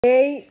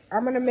Today,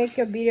 I'm gonna make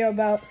a video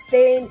about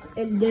staying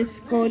in this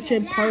culture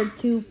part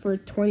 2 for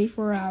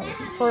 24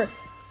 hours.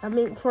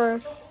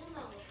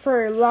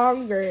 For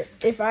longer.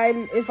 If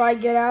I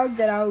get out,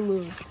 then I'll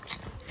lose.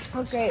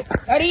 Okay.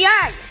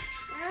 Arián,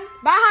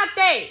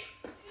 bájate.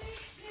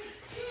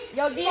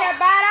 Yo dije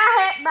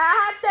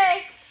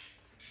bájate.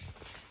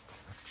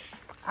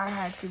 I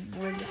had to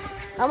bring it.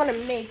 I'm gonna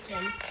make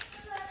him.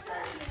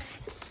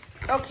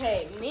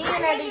 Okay, me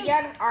and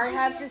Arián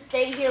have to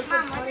stay here for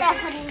 24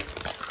 hours.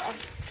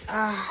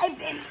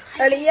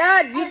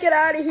 Arián, you get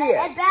out of here.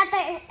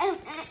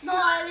 No,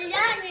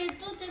 Arián,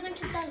 tú tienes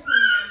que estar aquí.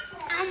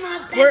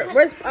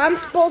 I'm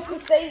supposed to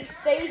stay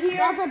here?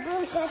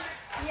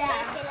 Yeah.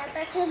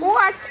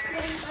 What?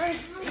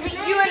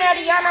 You and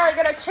Ariana are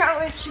going to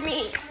challenge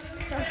me.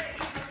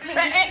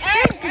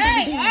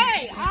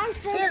 Hey, I'm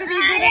supposed to do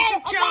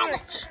the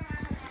challenge.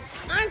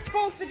 I'm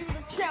supposed to do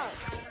the challenge.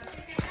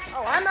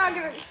 Oh, I'm not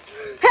going to.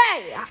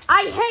 Hey,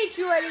 I hate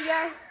you,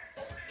 Arián.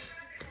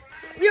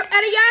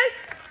 Arián?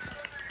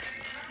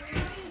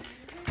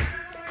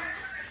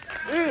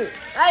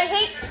 I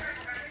hate.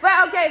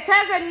 But okay,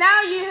 Kevin,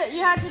 now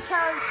you have to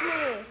challenge me.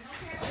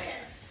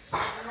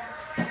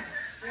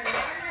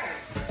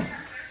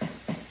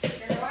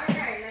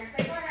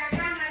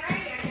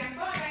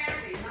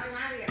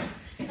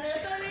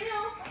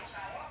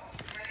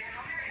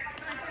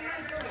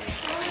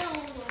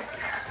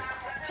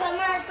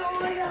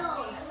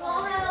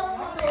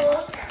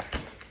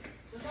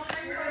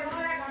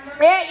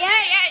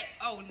 Hey.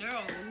 Oh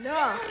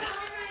no.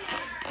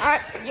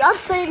 I'm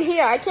staying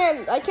here. I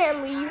can't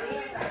leave.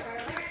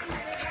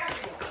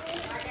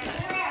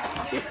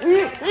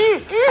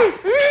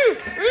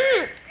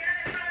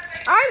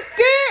 I'm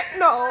scared.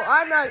 No,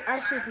 I'm not. I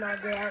should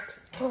not get out.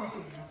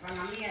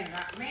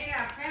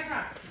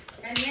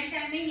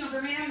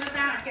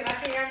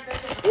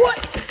 What?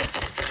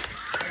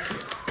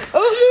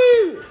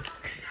 Oh,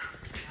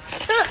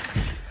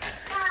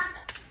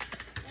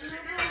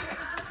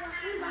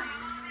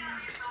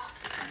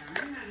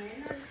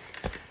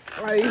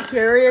 are you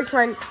serious,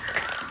 man?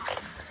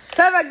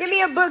 Peppa, give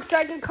me a book so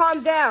I can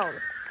calm down.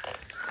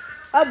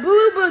 A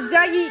blue book,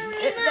 Daddy.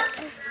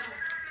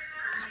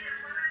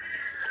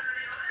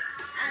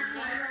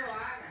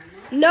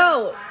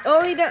 No,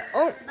 only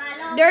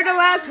they're the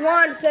last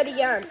one, said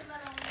Arián.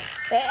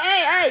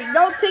 Hey,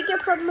 don't take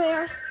it from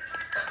there.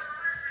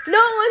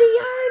 No,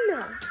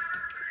 Arián.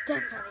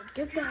 Stephanie,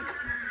 get that.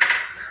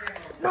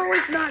 No,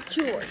 it's not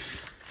yours.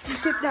 You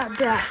get that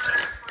back.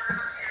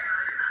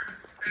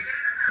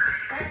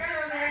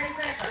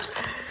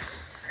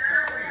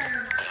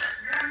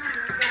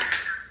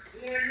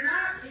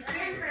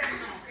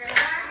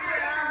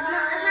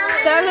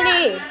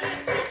 Stephanie.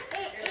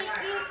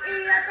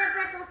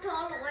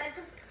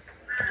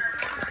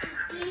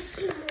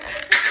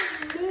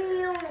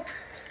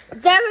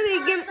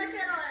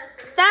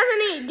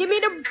 Stephanie, give me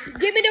the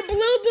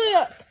blue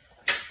book.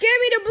 Give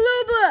me the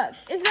blue book.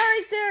 It's not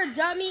right there,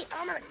 dummy.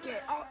 I'm gonna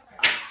get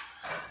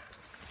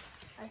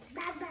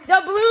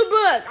the blue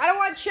book. I don't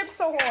want Chips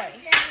Ahoy.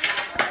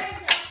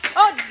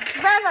 Oh,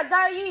 Rafa,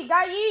 daí.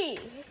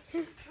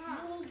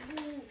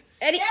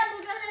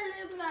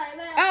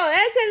 Oh,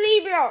 ese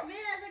libro.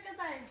 Mira ese que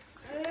está ahí.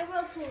 El libro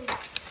azul.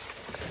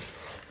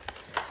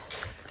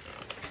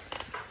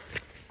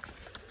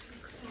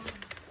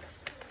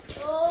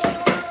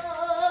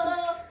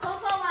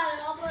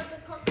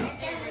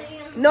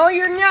 No,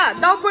 you're not.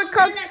 Don't put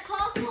Coco.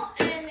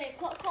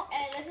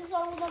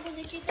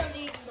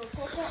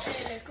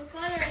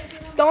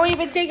 Don't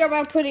even think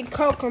about putting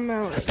Coco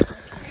Melon.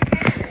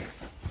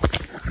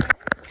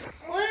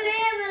 Un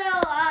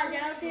libro. Ya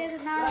no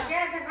tienes nada.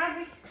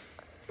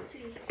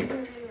 Sí.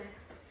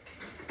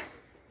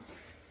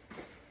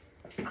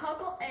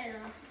 Coco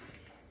era.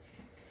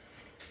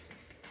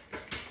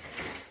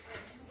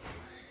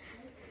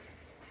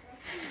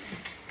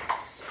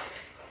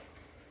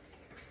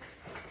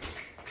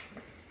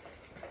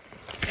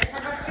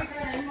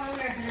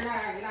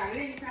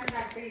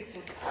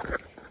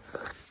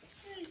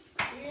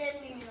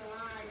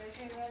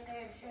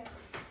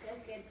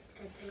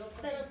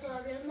 Pero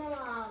todavía no lo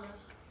habla.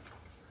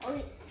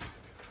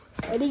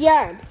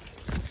 Arián,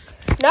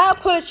 now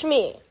push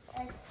me.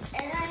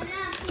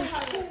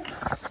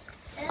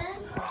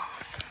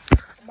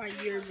 My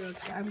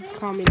yearbooks, I'm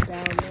calming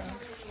down now.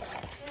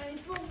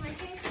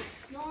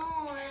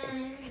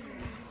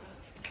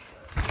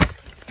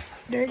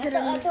 They're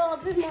gonna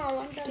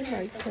get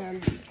my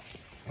candy.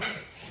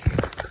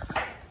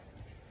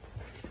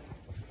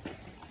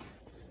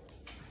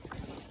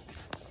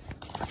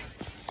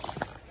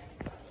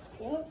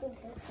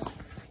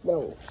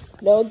 No,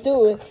 don't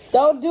do it.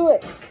 Don't do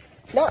it.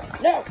 No.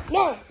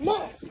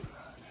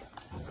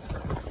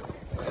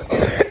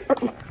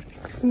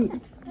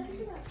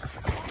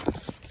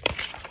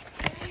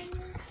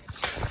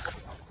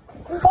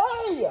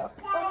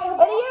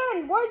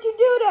 Arián, why'd you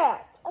do that?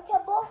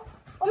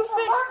 You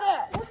fixed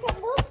that.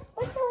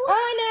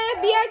 Ana,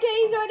 via que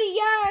hizo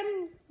Arián.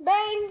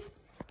 Ven.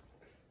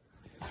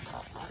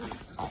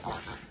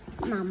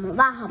 Mamá,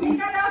 bájame.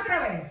 Quítala otra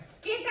vez.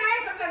 Quita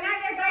eso que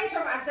nadie trae.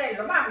 eso va a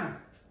hacerlo, vamos.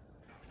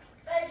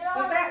 Usted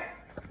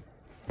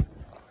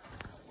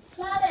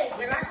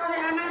le va a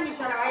coger la mano y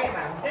se la va a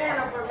llevar.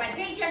 Déjalo por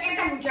metiche que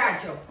este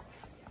muchacho.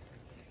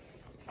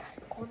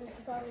 ¿Por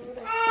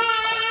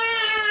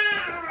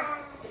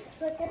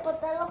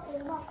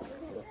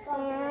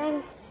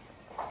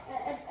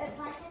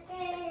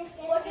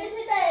qué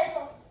hiciste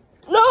eso?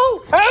 No,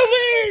 help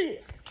me!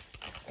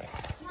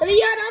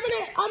 Adrian,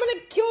 I'm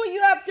gonna kill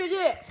you after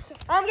this.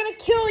 I'm gonna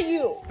kill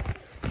you.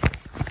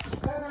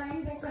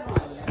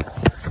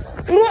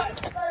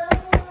 What?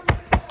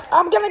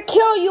 I'm gonna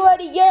kill you at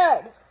the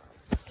end.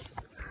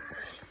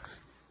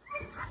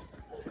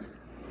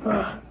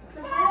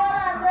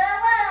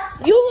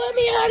 You let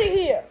me out of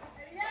here.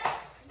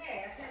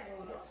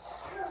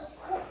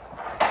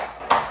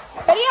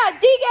 Adrian,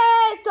 diga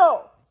esto.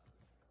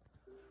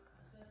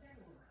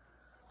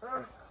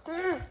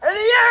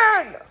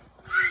 Adrian,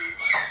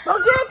 ¿por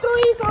qué tú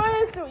hizo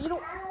eso?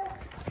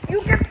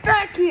 You get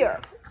back here.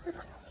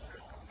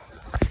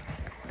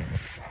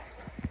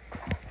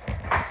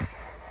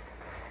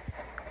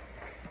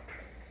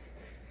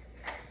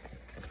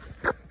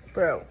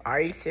 Bro,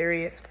 are you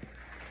serious?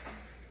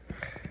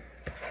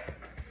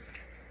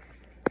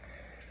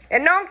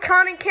 And no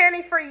cotton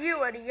candy for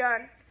you,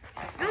 Adrian.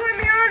 You let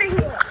me out of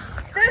here.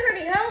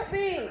 Stephanie, help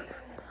me.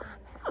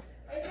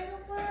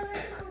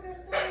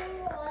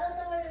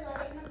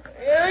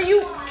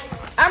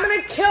 I'm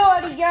gonna kill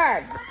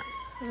Adrian.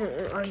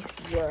 I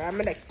swear, I'm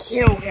gonna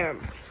kill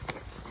him.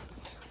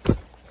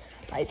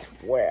 I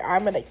swear,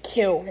 I'm gonna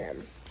kill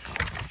him.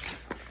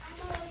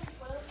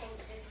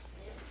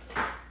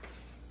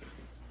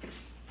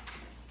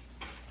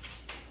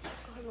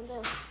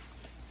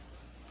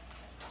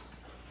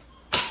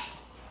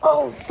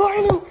 Oh,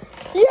 finally!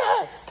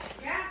 Yes!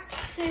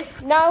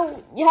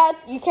 Now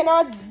you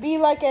cannot be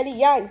like Eddie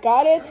Young.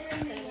 Got it?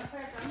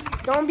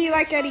 Don't be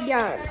like Eddie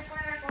Young.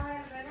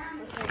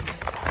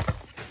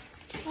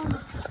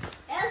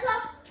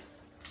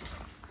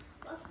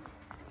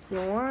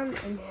 Juan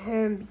and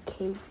him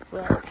became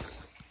friends.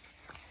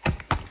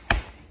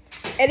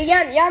 Eddie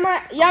Young,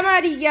 llama a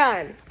Eddie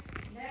Young.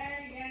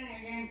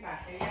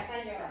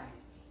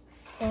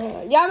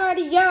 Llama a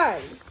Eddie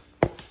Young.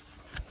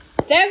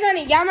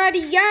 Stephanie, llama a Eddie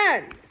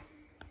Young.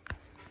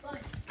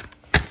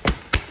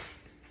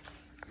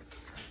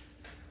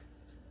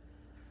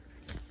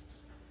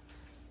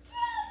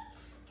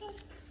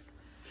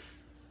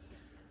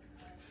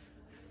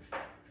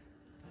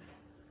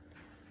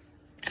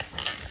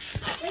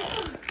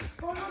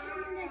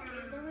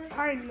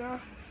 I know.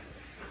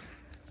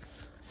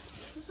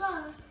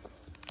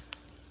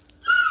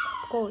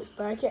 Of course,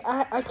 but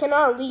I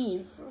cannot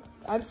leave.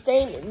 I'm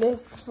staying in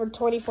this for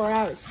 24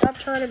 hours. Stop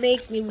trying to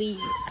make me leave.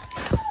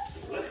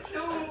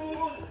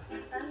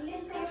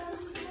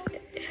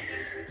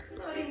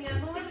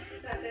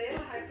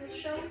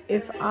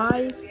 If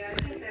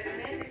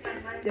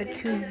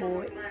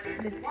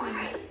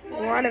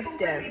one of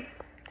them.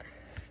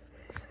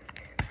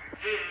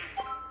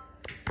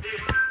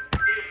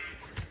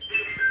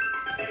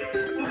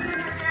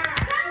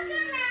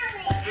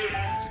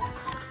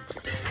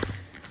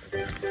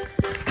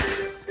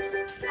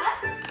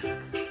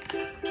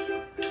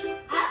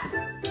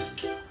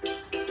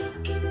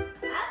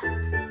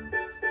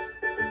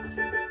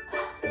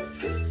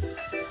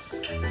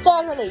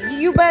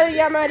 Stephanie, you better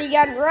yell at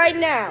again right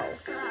now.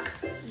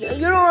 You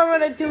know what I'm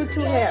gonna do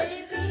to him.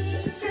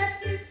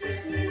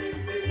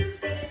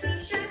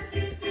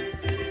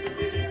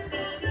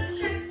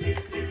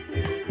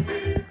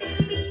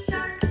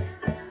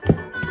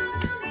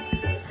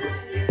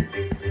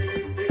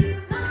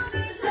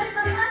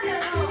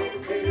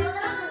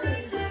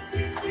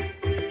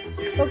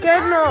 Okay,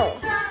 no.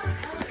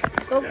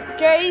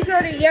 Okay, hizo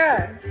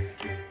Adrián.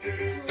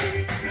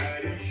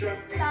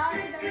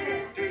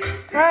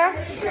 ¿Ah?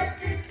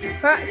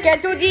 ¿Ah? ¿Qué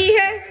tú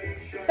dije?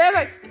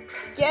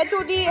 ¿Qué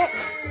tú dije?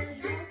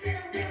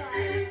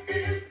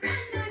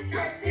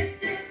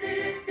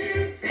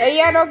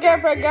 Ella no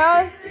quiere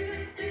pegar.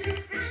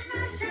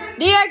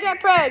 Dije que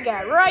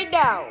pega, right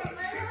now.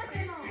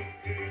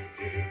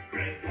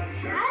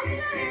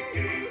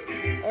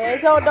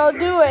 So don't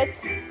do it.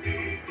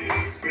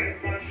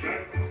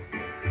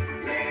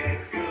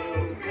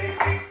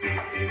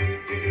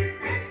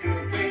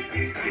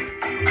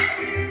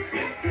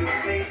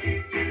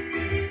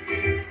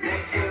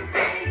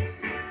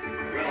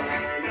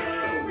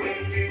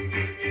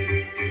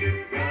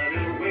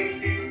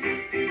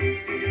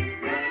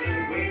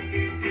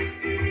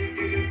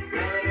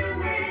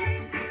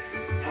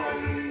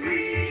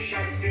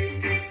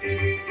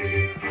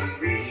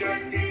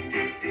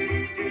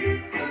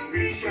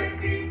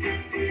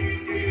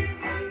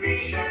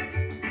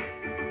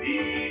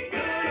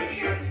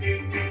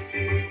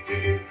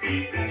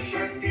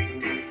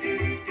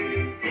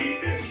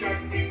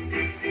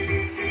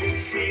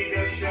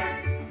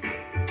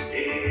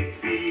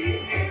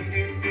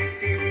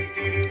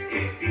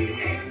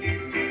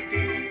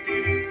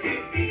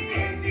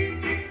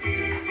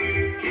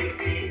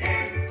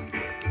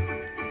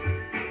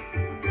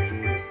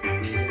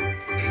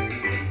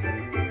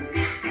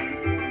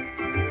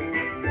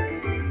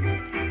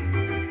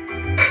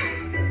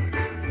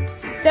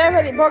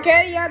 Stephanie, ¿por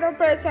qué ella no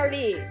puede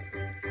salir?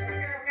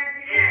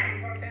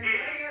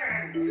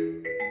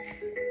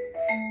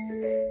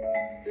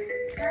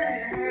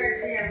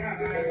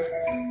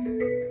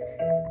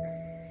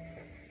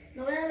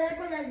 No voy a hablar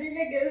con la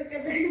niña que dijo que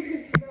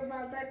te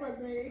mamá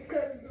cuando ella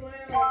encontró a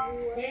la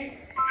búa.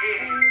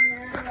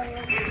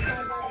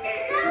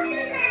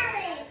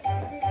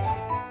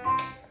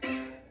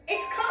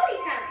 It's Chloe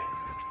time.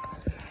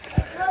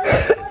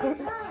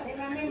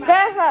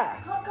 Fefa.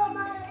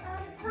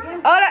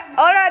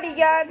 Hola,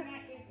 Digan.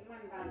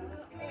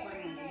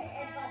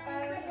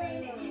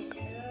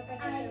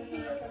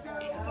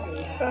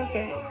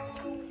 Okay.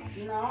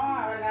 No,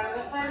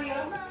 Abelardo salió.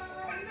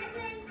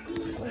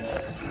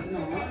 No,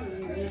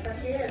 ni está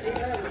aquí,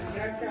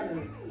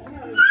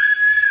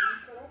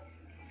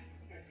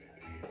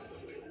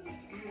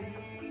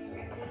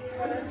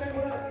 bueno,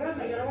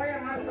 yo lo voy a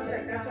llamar por si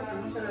acaso que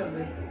no se lo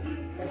olvide,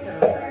 que se lo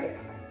traiga.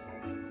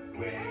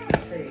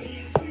 Sí.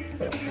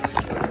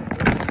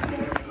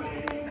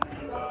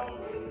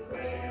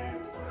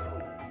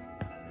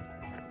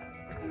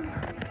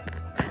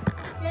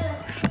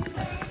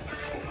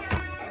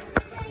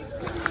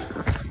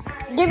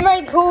 Give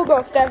my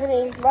Hugo,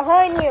 Stephanie.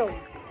 Behind you.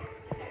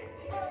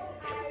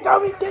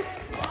 Don't be dick.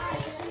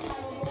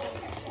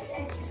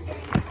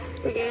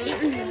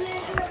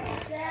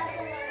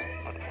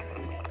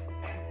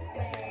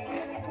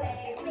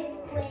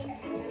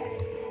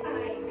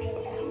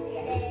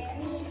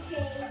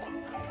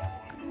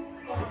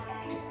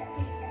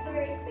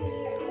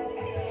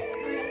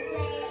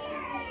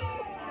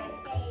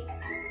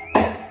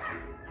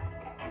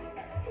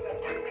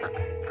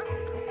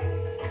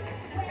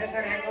 Que se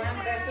recojan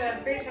peso del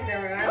piso, que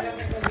Abelardo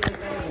me cogió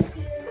todo.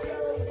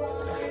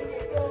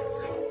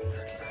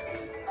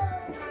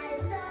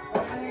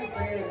 Pónganle el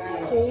frío,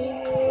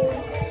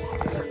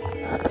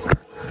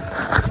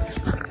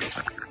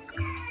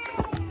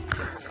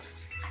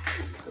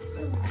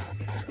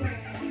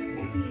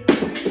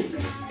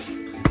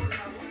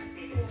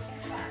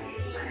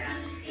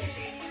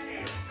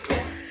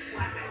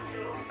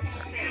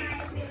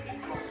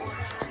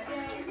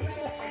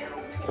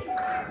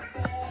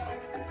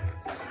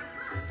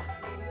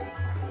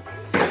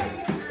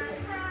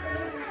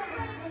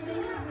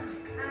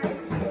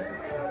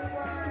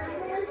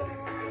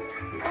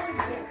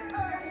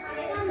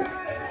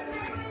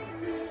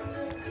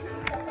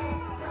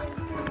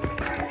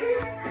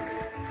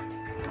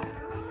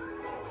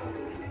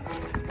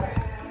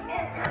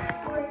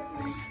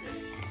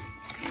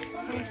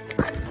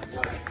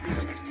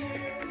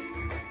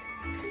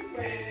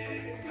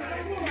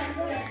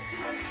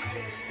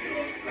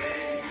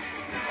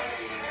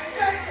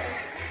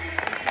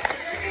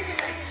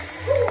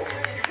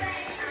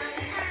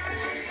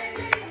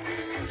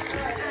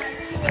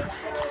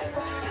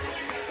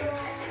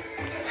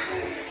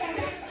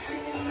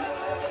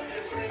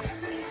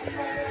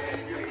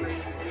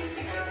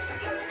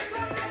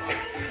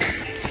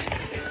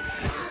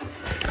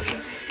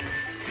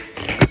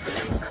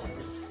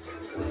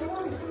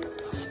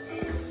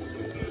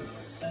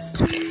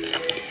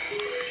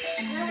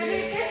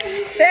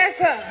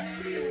 Fefa,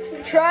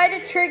 try to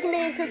trick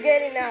me into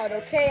getting out,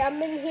 okay? I've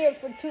been here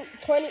for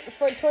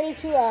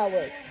 22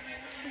 hours.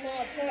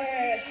 No,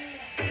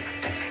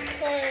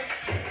 for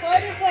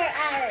 44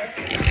 hours.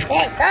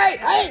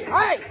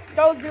 Hey!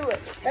 Don't do it.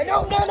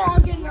 No,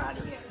 I'm getting out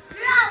of here.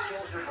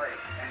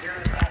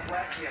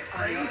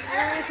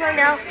 Right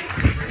now.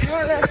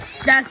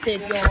 That's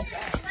it, y'all.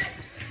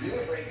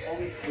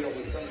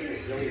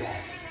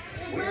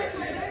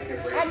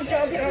 I'm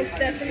jumping on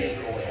Stephanie.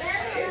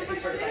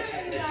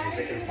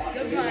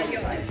 Goodbye,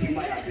 y'all.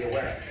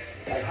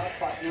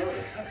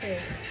 Okay.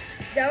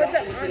 That was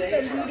an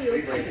awesome video.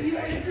 If you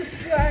want to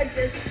subscribe,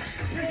 just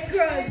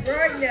subscribe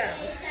right now.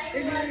 If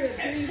you want to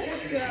please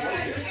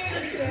subscribe.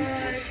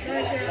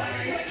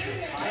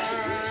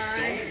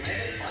 Bye.